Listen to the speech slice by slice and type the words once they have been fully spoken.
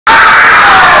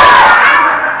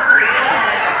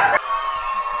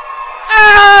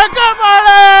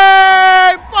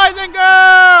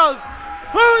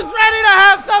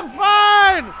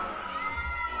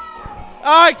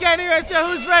I can't hear you.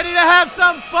 Who's ready to have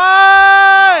some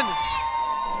fun?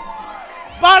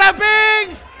 Bada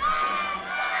bing!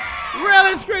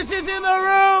 Realest Christians in the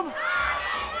room.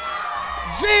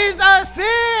 Jesus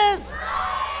is.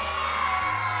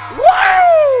 Woo!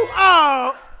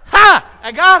 Oh, ha!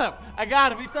 I got him. I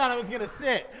got him. He thought I was going to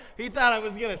sit. He thought I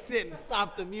was going to sit and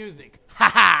stop the music. Ha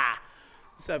ha!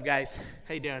 What's up, guys?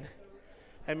 How you doing?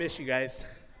 I miss you guys.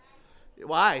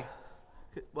 Why?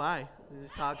 Why? You're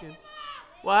just talking?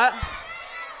 What?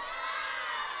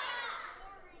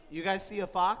 You guys see a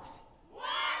fox?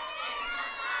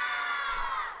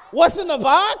 What's in the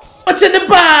box? What's in the box?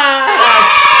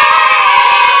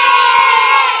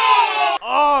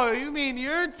 Oh, you mean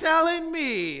you're telling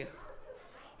me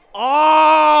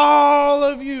all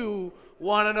of you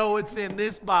want to know what's in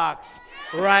this box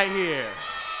right here?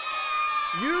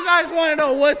 You guys want to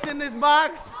know what's in this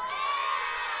box?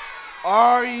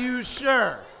 Are you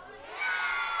sure?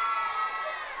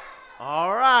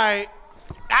 All right.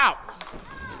 Ow.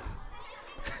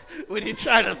 When you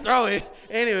try to throw it.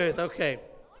 Anyways, okay.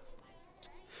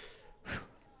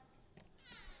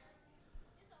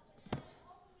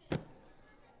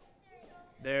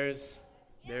 There's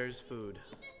food.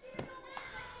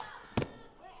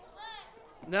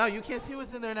 No, you can't see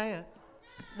what's in there now yet.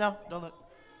 No, don't look.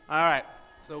 All right.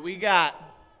 So we got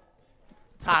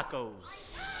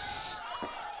tacos.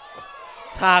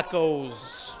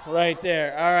 Tacos right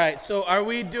there. All right. So are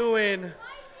we doing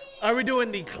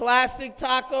the classic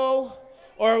taco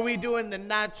or are we doing the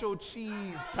nacho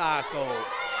cheese taco?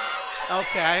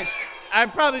 Okay. I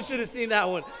probably should have seen that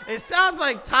one. It sounds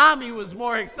like Tommy was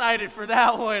more excited for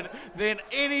that one than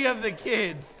any of the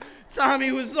kids.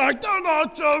 Tommy was like, the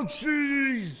nacho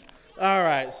cheese. All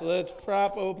right, so let's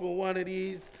prop open one of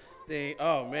these things.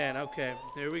 Oh, man, okay.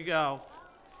 Here we go.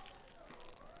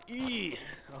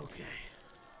 Okay.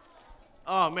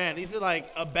 Oh, man, these are like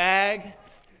a bag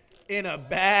in a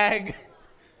bag.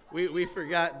 We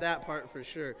forgot that part for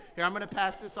sure. Here, I'm going to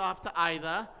pass this off to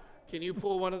Ida. Can you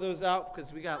pull one of those out?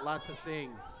 Because we got lots of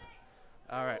things.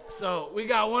 All right. So we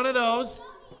got one of those.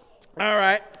 All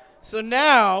right. So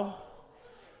now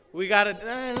we got to,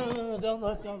 don't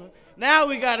look. Now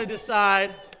we got to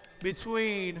decide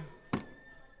between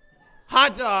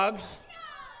hot dogs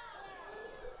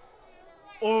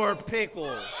or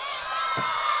pickles.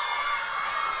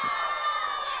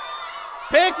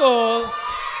 Pickles,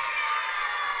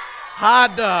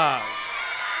 hot dog.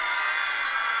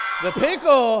 The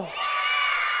pickle,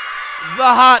 the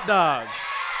hot dog.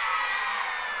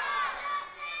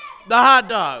 The hot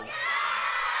dog.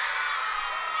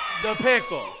 The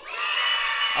pickle.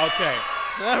 Okay.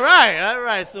 All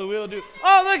right. So we'll do,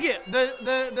 oh, look it,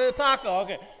 the taco.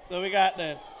 Okay. So we got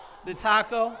the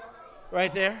taco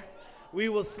right there. We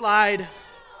will slide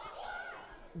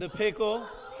the pickle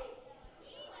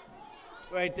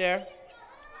right there.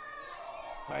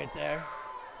 Right there.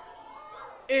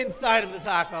 Inside of the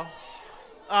taco.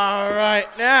 All right,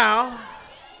 now.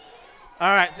 All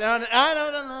right, so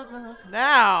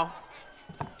now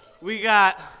we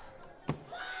got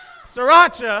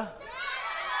sriracha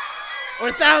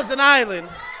or Thousand Island.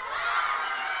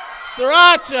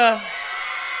 Sriracha,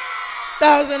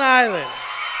 Thousand Island.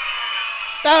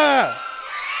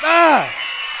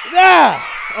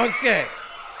 Okay.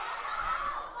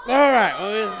 All right.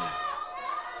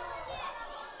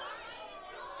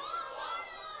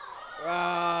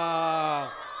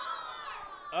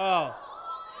 Oh,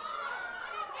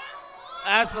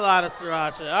 that's a lot of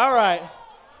sriracha. All right.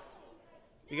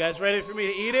 You guys ready for me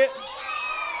to eat it?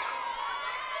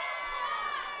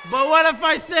 But what if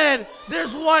I said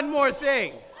there's one more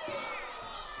thing?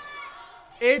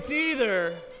 It's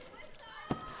either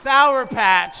Sour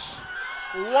Patch,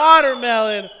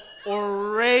 watermelon,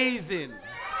 or raisins.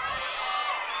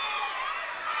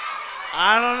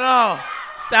 I don't know.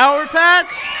 Sour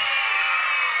Patch?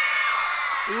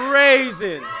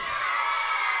 Raisins.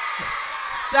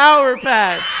 Sour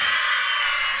Patch.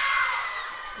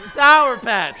 Sour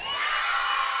Patch.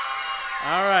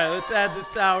 All right, let's add the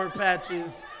Sour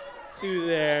Patches to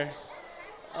there.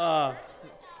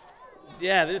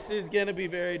 Yeah, this is going to be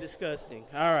very disgusting.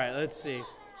 All right, let's see.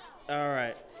 All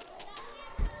right.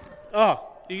 Oh,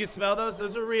 you can smell those?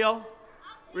 Those are real.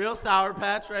 Real Sour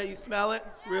Patch, right? You smell it?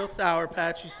 Real Sour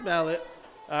Patch, you smell it.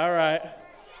 All right.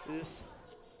 Just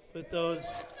put those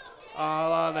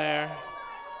all on there.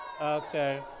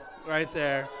 Okay, right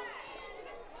there.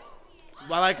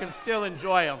 While I can still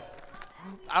enjoy them.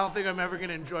 I don't think I'm ever going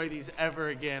to enjoy these ever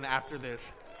again after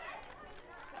this.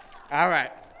 All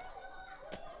right.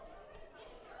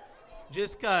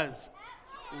 Just 'cause.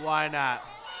 Why not?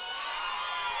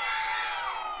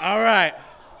 All right.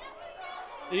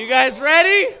 Are you guys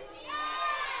ready?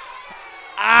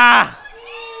 Ah!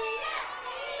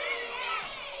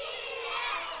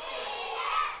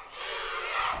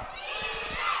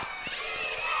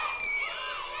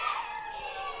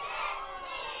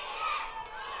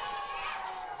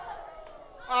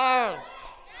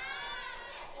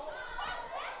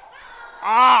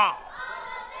 Ah!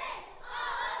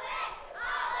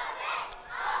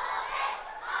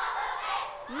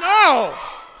 No!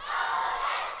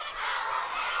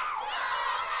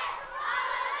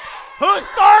 Who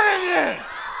started it?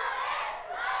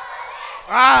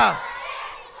 Ah!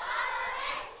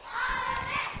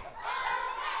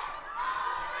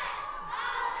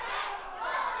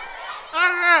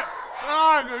 That's it!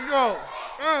 Oh, good go.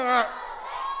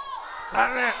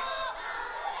 That's it.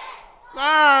 All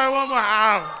right, one more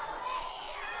time.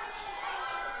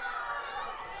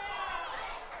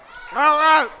 All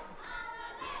right.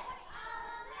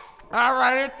 All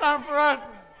right, it's time for us.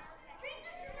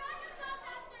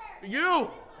 You.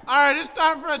 All right, it's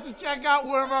time for us to check out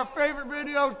one of our favorite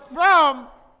videos from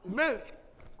Miss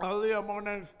Aaliyah from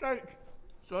the United States.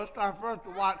 So it's time for us to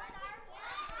watch.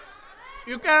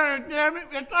 You can't understand me.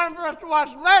 It's time for us to watch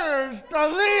Letters to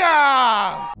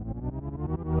Leah.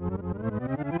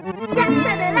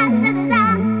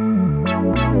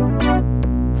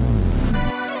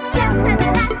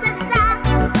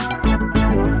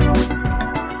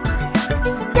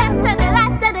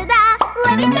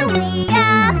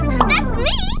 That's me!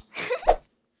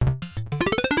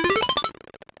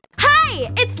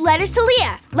 Hi, it's Letters to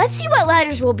Leah. Let's see what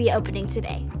letters we'll be opening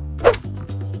today.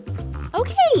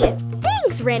 Okay,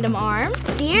 thanks, Random Arm.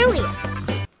 Dear Leah,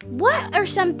 what are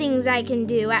some things I can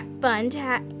do at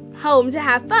home to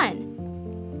have fun?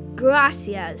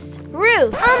 Gracias.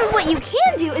 Ruth, what you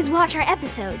can do is watch our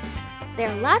episodes.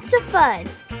 They're lots of fun.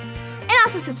 And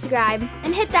also subscribe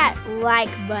and hit that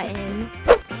like button.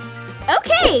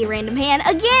 Okay, Random Hand,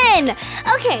 again.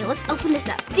 Okay, let's open this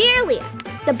up. Dear Leah,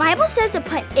 the Bible says to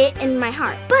put it in my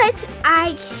heart, but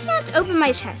I can't open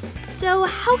my chest. So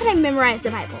how can I memorize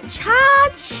the Bible?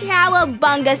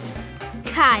 Cha-chowabungus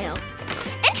Kyle.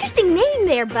 Interesting name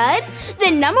there, bud. The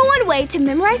 #1 way to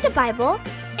memorize the Bible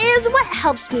is what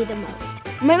helps me the most.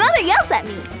 My mother yells at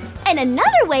me. And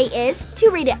another way is to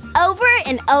read it over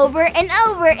and over and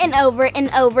over and over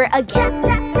and over again.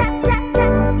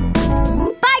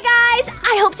 Bye guys,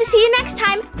 I hope to see you next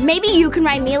time. Maybe you can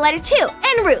write me a letter too.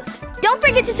 And Ruth, don't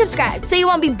forget to subscribe so you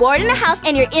won't be bored in a house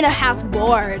and you're in a house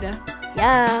bored.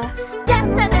 Yeah.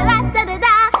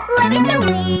 Letters to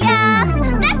Leah.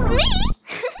 That's me.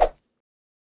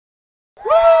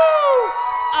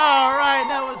 All right,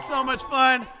 that was so much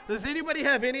fun. Does anybody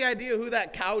have any idea who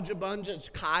that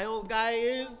Cowabunga Kyle guy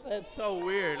is? That's so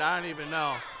weird. I don't even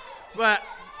know. But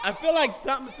I feel like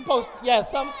something's supposed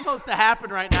to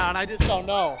happen right now, and I just don't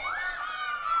know.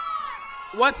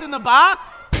 What's in the box?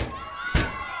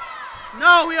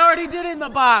 No, we already did it in the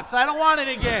box. I don't want it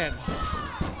again.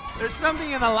 There's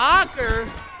something in the locker.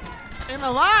 In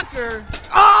the locker.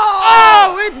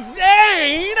 Oh, it's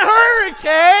Zane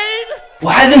Hurricane.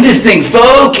 Why isn't this thing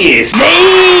focused?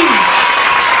 Zane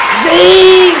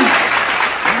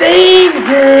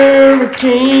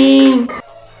Hurricane.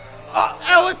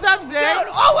 Hey, what's up, Zane? Dude,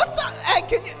 oh, what's up? Hey,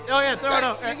 can you? Oh, yeah, throw it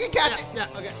up. You can catch it. Yeah,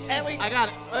 okay. And we, I got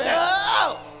it.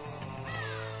 Oh.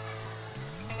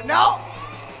 No?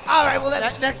 All right, well,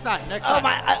 that's... Next time. Oh,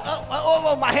 my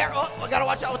hair. Oh, I got to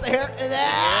watch out with the hair.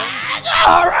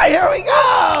 All right, here we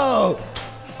go.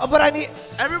 Oh, but I need...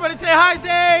 Everybody say hi,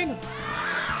 Zane.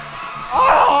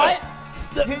 Oh,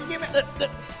 can you give me... I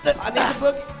need the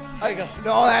boogie. There you go.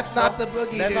 No, that's not the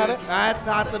boogie, That's dude. not it? That's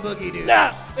not the boogie, dude.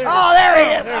 Nah, Oh, there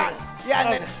he is. There it is. Yeah,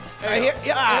 and then... Right here.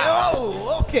 Yeah.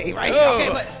 Oh, okay, right here. Okay,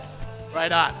 but...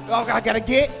 Right on. Oh, I got to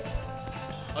get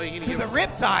Oh, you gonna to give the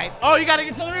riptide. Oh, you gotta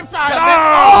get to the riptide.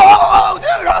 Oh,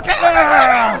 dude, okay. Okay.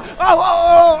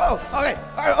 All right,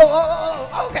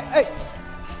 okay. Hey.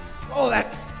 Oh, that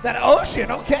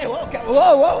ocean. Okay, okay.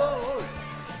 Whoa.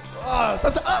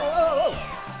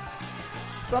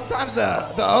 Sometimes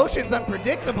the ocean's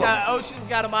unpredictable. Ocean's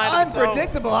got a mind of its own.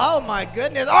 Unpredictable. Oh my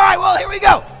goodness. All right, well, here we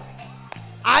go.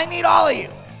 I need all of you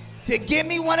to give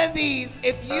me one of these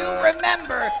if you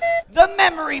remember the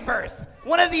memory verse.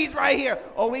 One of these right here.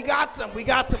 Oh, we got some.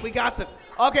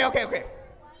 Okay.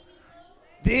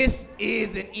 This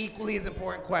is an equally as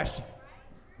important question.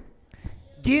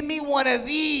 Give me one of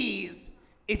these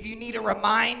if you need a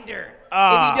reminder.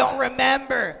 If you don't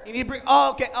remember, you need to bring.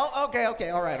 Oh, okay.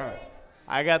 All right.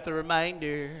 I got the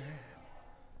reminder.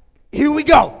 Here we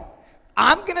go.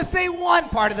 I'm going to say one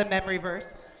part of the memory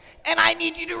verse, and I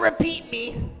need you to repeat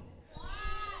me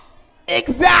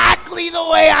exactly the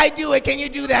way I do it. Can you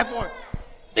do that for me?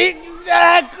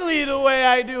 exactly the way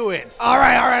I do it. All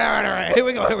right. Here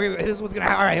we go. This is what's gonna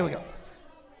happen. All right, here we go.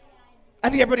 I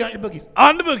need everybody on your boogies.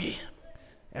 On the boogie.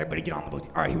 Everybody get on the boogie.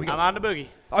 All right, here we go. I'm on the boogie.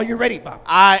 Oh, you're ready, Bob?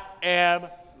 I am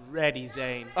ready,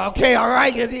 Zane. Okay, all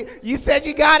right, because you said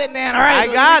you got it, man. All right.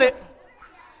 I got it.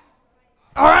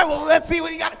 All right, well, let's see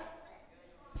what you got.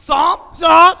 Psalm?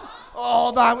 Psalm? Oh,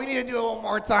 hold on, we need to do it one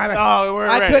more time. Oh, we're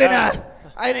ready. I couldn't,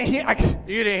 I didn't hear.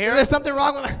 You didn't hear Is it? there something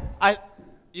wrong with me?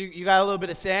 You got a little bit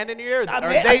of sand in your ear? Or are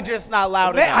Man, they just not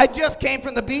loud enough? I just came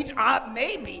from the beach.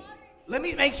 Maybe. Let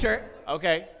me make sure.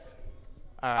 Okay.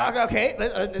 All right. Okay,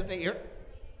 this is here.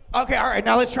 Okay, all right,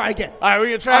 now let's try again. All right, we're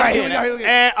going to try All right, again. here we go.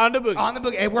 And on the boogie. On the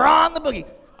boogie. Hey, we're on the boogie.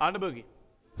 On the boogie.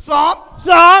 Psalm?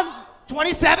 Psalm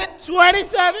 27?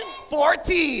 27?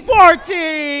 14.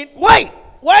 14.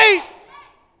 Wait!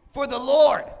 For the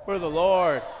Lord. For the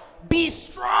Lord. Be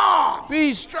strong.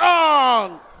 Be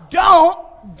strong. Don't.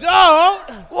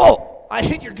 Whoa, I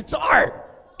hit your guitar.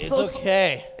 It's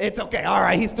okay. It's okay. All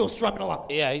right, he's still strumming along.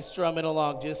 Yeah, he's strumming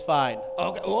along just fine.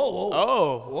 Okay.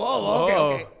 Oh.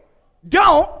 Okay.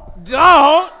 Don't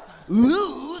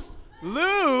lose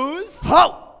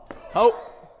hope.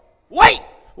 Wait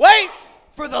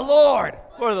for the Lord.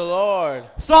 For the Lord.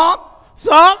 Psalm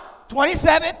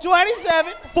 27.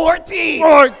 14.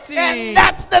 And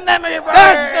that's the memory verse.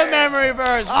 That's the memory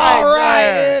verse. All right,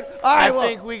 there. dude. All right, I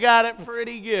think we got it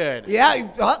pretty good. Yeah,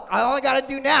 all I got to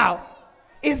do now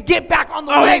is get back on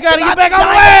the Oh, waves. you got to get back on the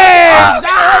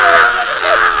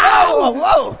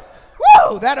waves.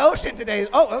 Whoa, that ocean today.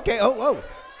 Okay.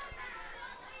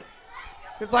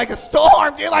 It's like a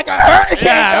storm, dude, like a hurricane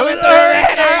coming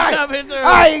through. Coming through. All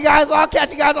right, you guys. Well, I'll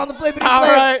catch you guys on the flippity All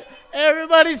flip. right.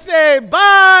 Everybody say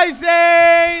bye,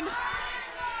 Zane.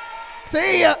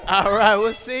 See ya. All right,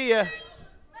 we'll see ya.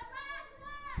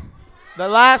 The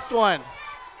last one.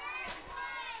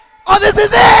 Oh, this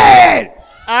is it.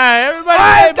 All right, everybody All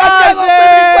say right, catch you bye, guys on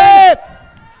flippity Zane. flip.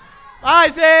 Bye,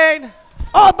 Zane.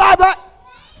 Oh, bye.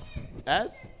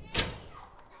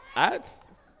 That's.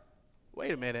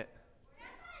 Wait a minute.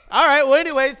 All right, well,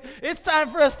 anyways, it's time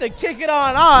for us to kick it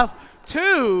on off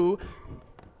to.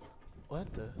 What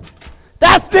the?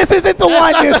 This isn't the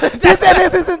one, dude. This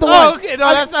isn't the one. Oh, okay, no,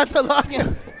 that's not the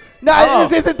login. No,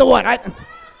 this isn't the one. I was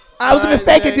All right,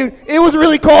 mistaken, Zane. dude. It was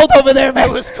really cold over there, man.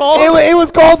 It was cold? It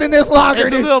was cold in this locker, It's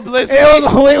dude. a little blizzard.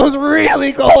 It was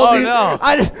really cold, Oh, dude. no.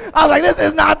 I was like, this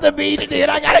is not the beach, dude.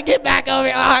 I gotta get back over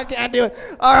here. Oh, I can't do it.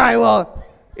 All right, well,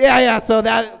 yeah. So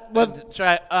that was.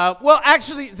 Try. Well,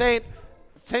 actually, Zane,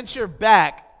 since you're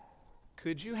back,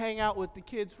 could you hang out with the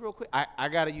kids real quick? I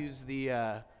gotta use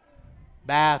the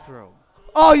bathroom.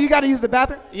 Oh, you gotta use the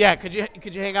bathroom. Yeah, could you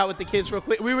hang out with the kids real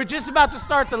quick? We were just about to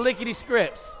start the lickety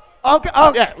scripts. Okay.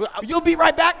 Oh, Yeah. You'll be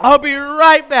right back. I'll be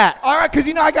right back. All right, cause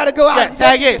I gotta go out. Yeah,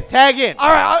 and tag in. All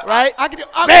right. Right? I can do.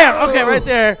 Bam. Okay, right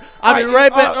there. I'll be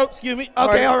right back. Oh, Excuse me.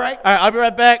 Okay, all right. All right, I'll be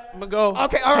right back. I'm gonna go.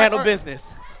 Okay, all right, handle all right.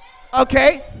 business.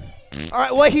 Okay. All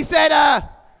right. Well, he said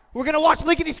we're gonna watch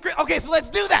Lickety Script. Okay, so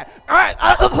let's do that. All right.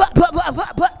 All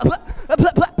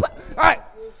right.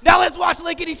 Now let's watch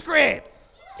Lickety Scripts.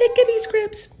 Lickety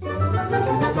scripts. Hey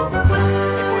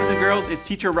boys and girls, it's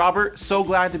Teacher Robert. So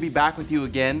glad to be back with you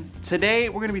again. Today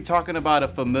we're going to be talking about a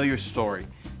familiar story,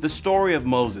 the story of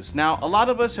Moses. Now, a lot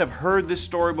of us have heard this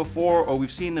story before, or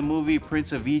we've seen the movie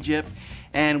Prince of Egypt,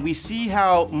 and we see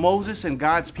how Moses and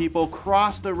God's people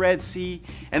cross the Red Sea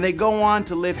and they go on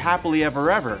to live happily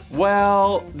ever.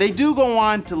 Well, they do go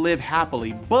on to live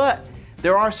happily, but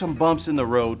there are some bumps in the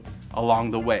road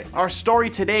along the way. Our story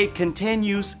today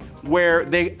continues where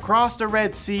they cross the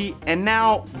Red Sea and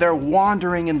now they're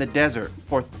wandering in the desert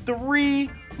for 3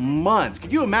 months.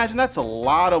 Could you imagine? That's a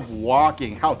lot of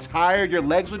walking, how tired your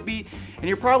legs would be. And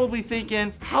you're probably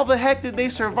thinking, how the heck did they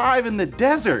survive in the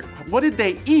desert? What did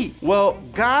they eat? Well,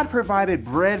 God provided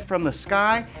bread from the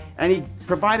sky and he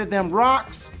provided them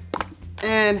rocks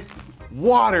and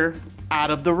water out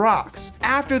of the rocks.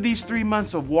 After these 3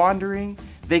 months of wandering,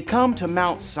 they come to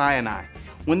Mount Sinai.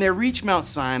 When they reach Mount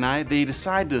Sinai, they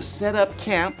decide to set up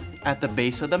camp at the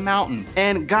base of the mountain.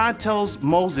 And God tells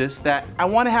Moses that, I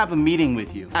want to have a meeting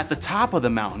with you at the top of the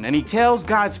mountain. And he tells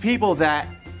God's people that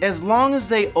as long as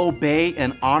they obey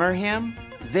and honor him,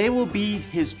 they will be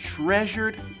his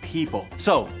treasured people.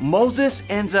 So Moses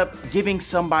ends up giving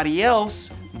somebody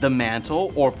else the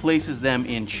mantle or places them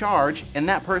in charge, and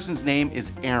that person's name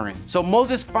is Aaron. So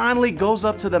Moses finally goes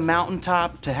up to the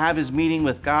mountaintop to have his meeting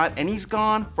with God, and he's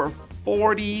gone for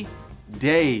 40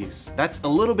 days. That's a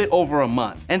little bit over a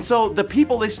month. And so the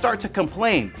people, they start to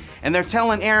complain, and they're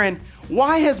telling Aaron,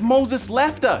 why has Moses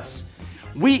left us?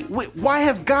 Why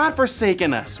has God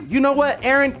forsaken us? You know what,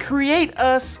 Aaron, create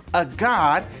us a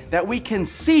God that we can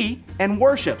see and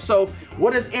worship. So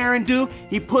what does Aaron do?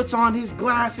 He puts on his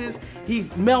glasses, he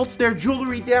melts their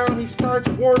jewelry down, he starts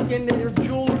working their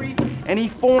jewelry, and he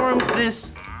forms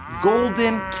this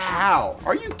golden cow.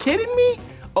 Are you kidding me?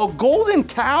 A golden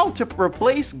cow to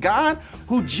replace God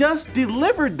who just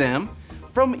delivered them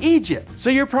from Egypt. So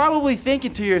you're probably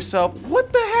thinking to yourself,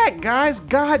 what the heck, guys?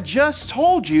 God just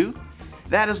told you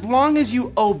that as long as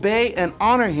you obey and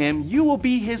honor him, you will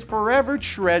be his forever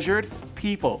treasured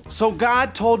people. So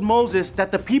God told Moses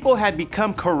that the people had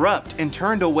become corrupt and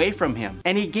turned away from him.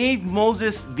 And he gave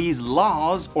Moses these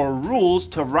laws or rules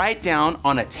to write down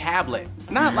on a tablet.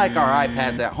 Not like our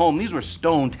iPads at home, these were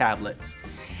stone tablets.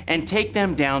 And take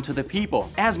them down to the people.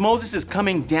 As Moses is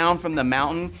coming down from the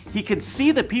mountain, he could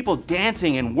see the people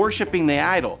dancing and worshiping the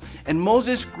idol. And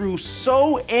Moses grew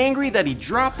so angry that he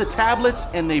dropped the tablets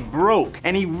and they broke.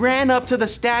 And he ran up to the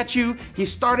statue, he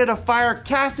started a fire,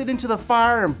 cast it into the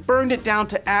fire and burned it down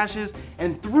to ashes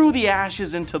and threw the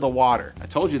ashes into the water. I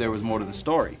told you there was more to the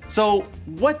story. So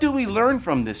what do we learn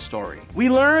from this story? We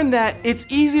learn that it's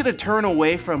easy to turn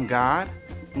away from God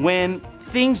when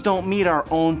things don't meet our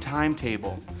own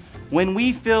timetable. When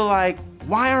we feel like,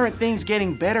 why aren't things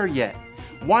getting better yet?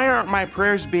 Why aren't my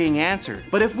prayers being answered?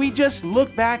 But if we just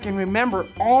look back and remember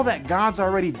all that God's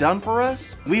already done for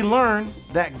us, we learn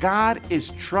that God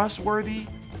is trustworthy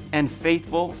and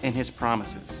faithful in his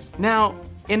promises. Now,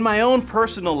 in my own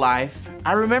personal life,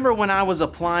 I remember when I was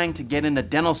applying to get into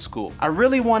dental school. I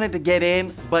really wanted to get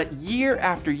in, but year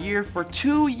after year, for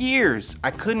 2 years,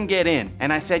 I couldn't get in.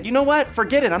 And I said, you know what?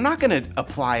 Forget it. I'm not gonna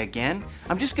apply again.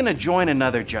 I'm just gonna join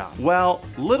another job. Well,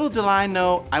 little did I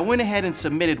know, I went ahead and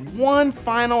submitted one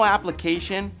final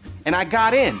application and I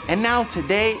got in. And now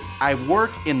today, I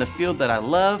work in the field that I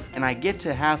love and I get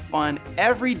to have fun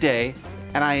every day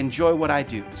and I enjoy what I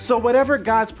do. So whatever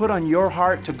God's put on your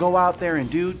heart to go out there and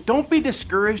do, don't be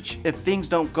discouraged if things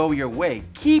don't go your way.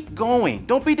 Keep going.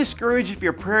 Don't be discouraged if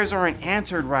your prayers aren't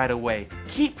answered right away.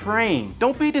 Keep praying.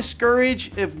 Don't be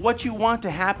discouraged if what you want to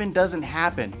happen doesn't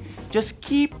happen. Just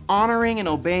keep honoring and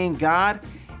obeying God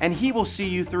and he will see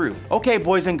you through. Okay,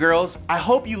 boys and girls, I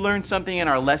hope you learned something in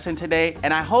our lesson today,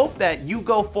 and I hope that you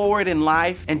go forward in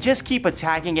life and just keep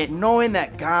attacking it, knowing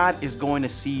that God is going to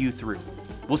see you through.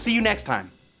 We'll see you next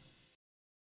time.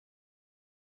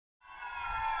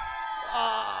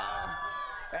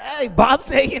 Hey, Bob's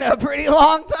taking a pretty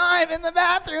long time in the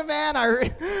bathroom, man.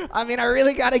 I mean, I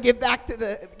really got to get back to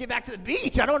the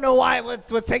beach. I don't know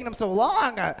what's taking him so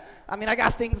long. I mean, I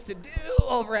got things to do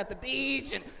over at the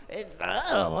beach, and it's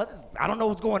I don't know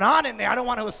what's going on in there. I don't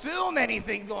want to assume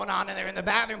anything's going on in there in the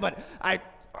bathroom, but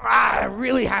I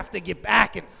really have to get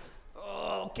back. And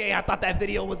okay, I thought that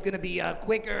video was gonna be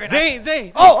quicker. And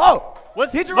Zane.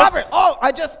 What's Teacher Robert?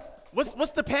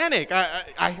 What's the panic?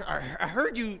 I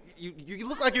heard you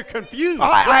look like you're confused.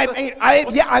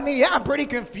 I'm pretty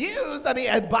confused. I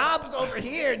mean, Bob's over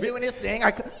here doing his thing.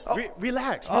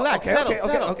 Relax, okay, settle.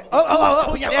 Okay. All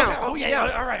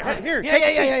right. Here, take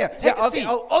a seat.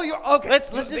 You're okay. Let's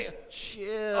just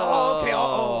chill. All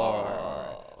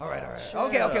right.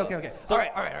 Okay. All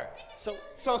right. So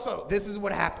this is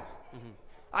what happened.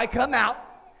 I come out.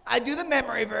 I do the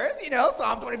memory verse,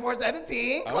 Psalm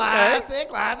 24:17, classic,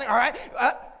 all right.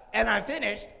 And I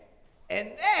finished. And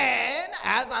then,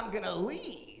 as I'm going to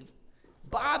leave,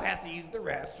 Bob has to use the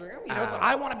restroom, so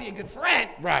I want to be a good friend.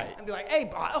 Right. And be like, hey,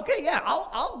 Bob, okay, yeah,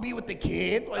 I'll be with the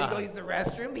kids while you go use the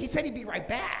restroom. He said he'd be right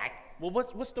back. Well,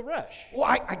 what's the rush? Well,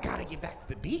 I got to get back to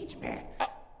the beach, man.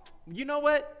 You know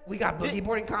what? We got boogie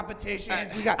boarding competitions.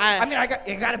 I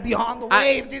got to be on the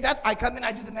waves, dude. I come in,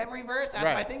 I do the memory verse. That's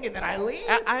my thing, and then I leave.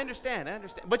 I understand.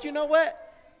 But you know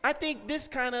what? I think this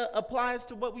kind of applies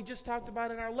to what we just talked about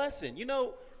in our lesson.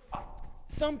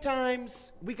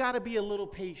 Sometimes we got to be a little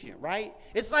patient, right?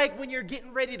 It's like when you're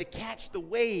getting ready to catch the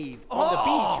wave on the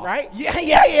beach, right?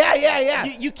 Yeah.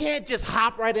 You can't just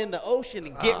hop right in the ocean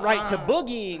and get right to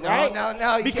boogieing, right?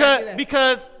 No. You because can't do that.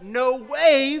 because no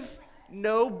wave.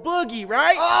 No boogie,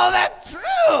 right? Oh, that's true.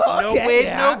 No wave,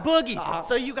 no boogie.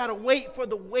 So you gotta wait for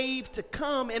the wave to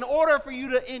come in order for you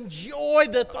to enjoy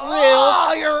the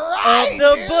thrill you're right, of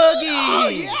the dude. boogie. Oh,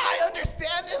 yeah, I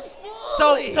understand this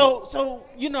fully. So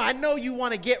I know you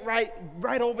want to get right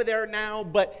over there now,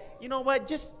 but you know what?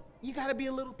 You gotta be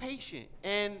a little patient.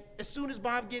 And as soon as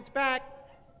Bob gets back,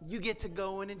 you get to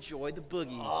go and enjoy the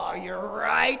boogie. Oh, you're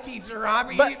right, Teacher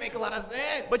Robert. You make a lot of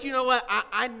sense. But you know what?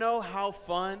 I know how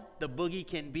fun the boogie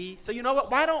can be. So you know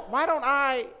what? Why don't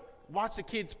I watch the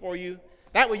kids for you?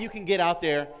 That way you can get out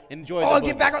there and enjoy the boogie.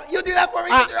 Get back on. You'll do that for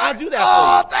me, Teacher Robert? I'll do that for you.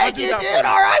 Oh, thank you, dude.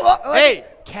 All right. Well, hey,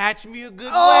 catch me a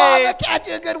good Oh, I'm wave. gonna catch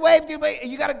you a good wave, dude. But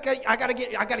you gotta get. I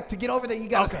gotta to get over there. You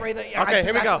gotta spray the. Okay,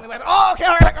 here we go. Oh, okay,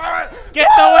 all right. Get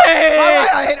the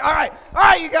wave. All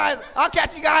right, you guys. I'll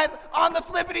catch you guys on the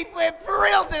flippity flip for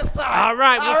reals this time. All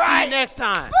right, we'll see you next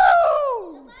time.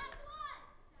 Woo!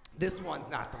 This one's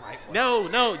not the right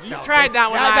one. No, you tried that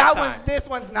one last time. This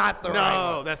one's not the right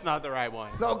one. No, that's not the right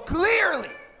one. So clearly.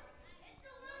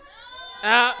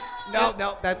 No,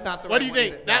 that's not the right one. What do you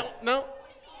think? No?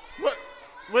 What?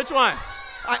 Which one?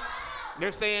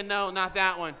 They're saying no, not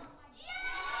that one.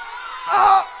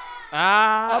 Oh.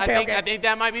 I think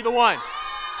that might be the one.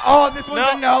 Oh, this one's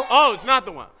a no. Oh, it's not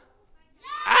the one.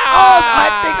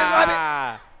 I think this might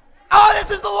be. Oh, this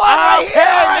is the one right here.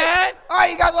 All right. Man. All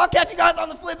right, you guys. I'll catch you guys on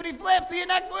the flippity flip. See you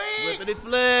next week. Flippity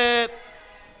flip.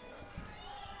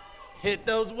 Hit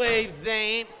those waves,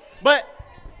 Zane. But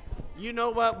you know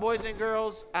what, boys and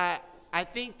girls? I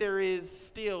think there is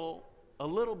still a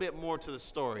little bit more to the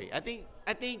story. I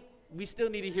think we still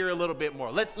need to hear a little bit more.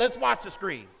 Let's watch the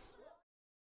screens.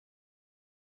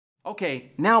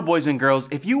 Okay, now boys and girls,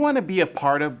 if you want to be a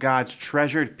part of God's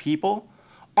treasured people,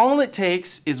 all it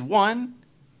takes is 1,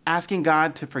 asking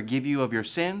God to forgive you of your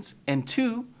sins, and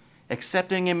 2,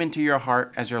 accepting Him into your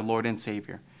heart as your Lord and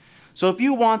Savior. So if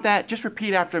you want that, just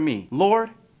repeat after me.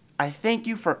 Lord, I thank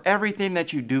you for everything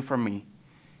that you do for me.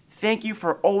 Thank you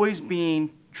for always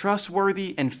being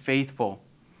trustworthy and faithful.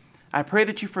 I pray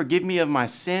that you forgive me of my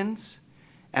sins,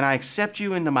 and I accept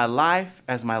you into my life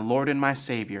as my Lord and my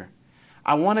Savior.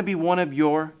 I want to be one of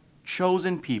your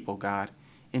chosen people, God.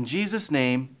 In Jesus'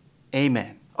 name,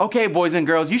 amen. Okay, boys and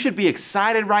girls, you should be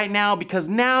excited right now because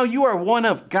now you are one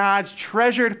of God's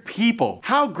treasured people.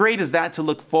 How great is that to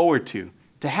look forward to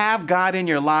have God in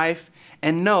your life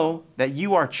and know that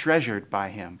you are treasured by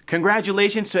Him.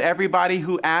 Congratulations to everybody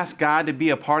who asked God to be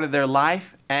a part of their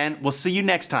life, and we'll see you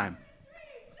next time.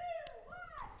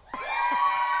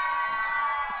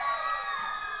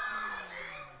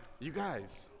 You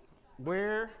guys,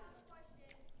 where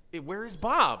is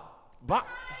Bob?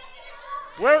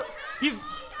 Where he's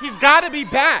got to be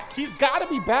back. He's got to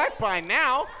be back by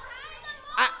now.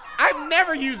 I've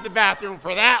never used the bathroom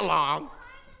for that long.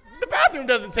 The bathroom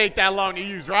doesn't take that long to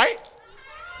use, right?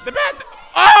 The bathroom.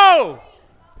 Oh!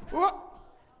 What?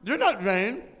 You're not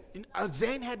Zane.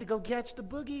 Zane had to go catch the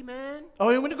boogie, man.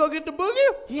 Oh, he went to go get the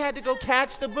boogie? He had to go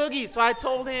catch the boogie. So I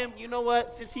told him, you know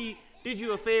what? Since he did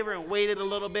you a favor and waited a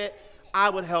little bit, I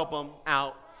would help him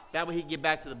out. That way he'd get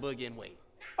back to the boogie and wait.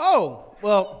 Oh,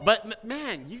 well. But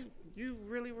man, you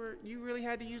really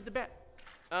had to use the bat.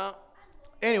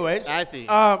 Anyways, I see.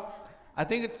 I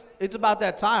think it's about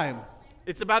that time.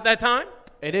 It's about that time?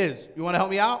 It is. You want to help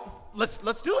me out? Let's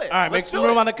do it. All right, make some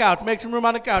room on the couch. Make some room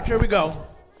on the couch. Here we go.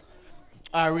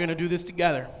 All right, we're going to do this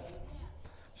together.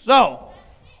 So,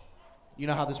 you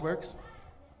know how this works?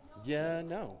 Yeah,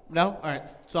 no. No? All right.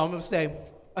 So I'm going to say,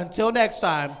 until next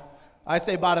time, I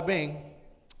say bada bing.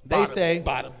 They say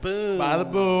bada boom. Bada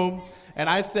boom. And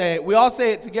I say, we all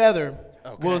say it together.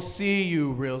 Okay. We'll see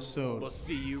you real soon. We'll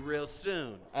see you real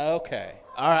soon. Okay.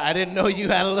 All right, I didn't know you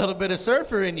had a little bit of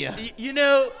surfer in you. You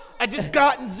know, I just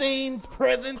gotten Zane's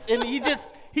presents, and he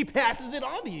passes it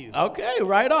on to you. Okay,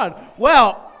 right on.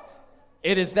 Well,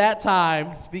 it is that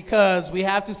time because we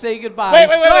have to say goodbye. Wait.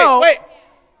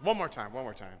 One more time.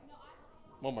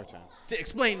 To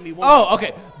explain to me one more time.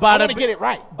 Okay. I want to get it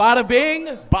right. Bada bing,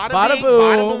 bada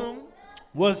boom.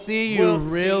 We'll see you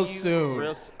real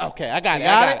soon. Okay, I got it.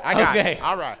 Okay.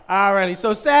 All right. Alrighty.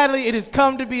 So sadly, it has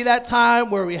come to be that time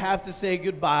where we have to say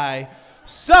goodbye.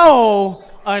 So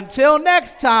until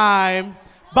next time,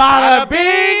 bada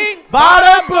bing,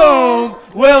 bada boom.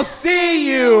 We'll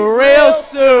see you real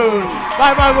soon.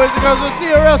 Bye, boys and girls. We'll see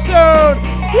you real soon.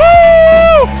 Woo!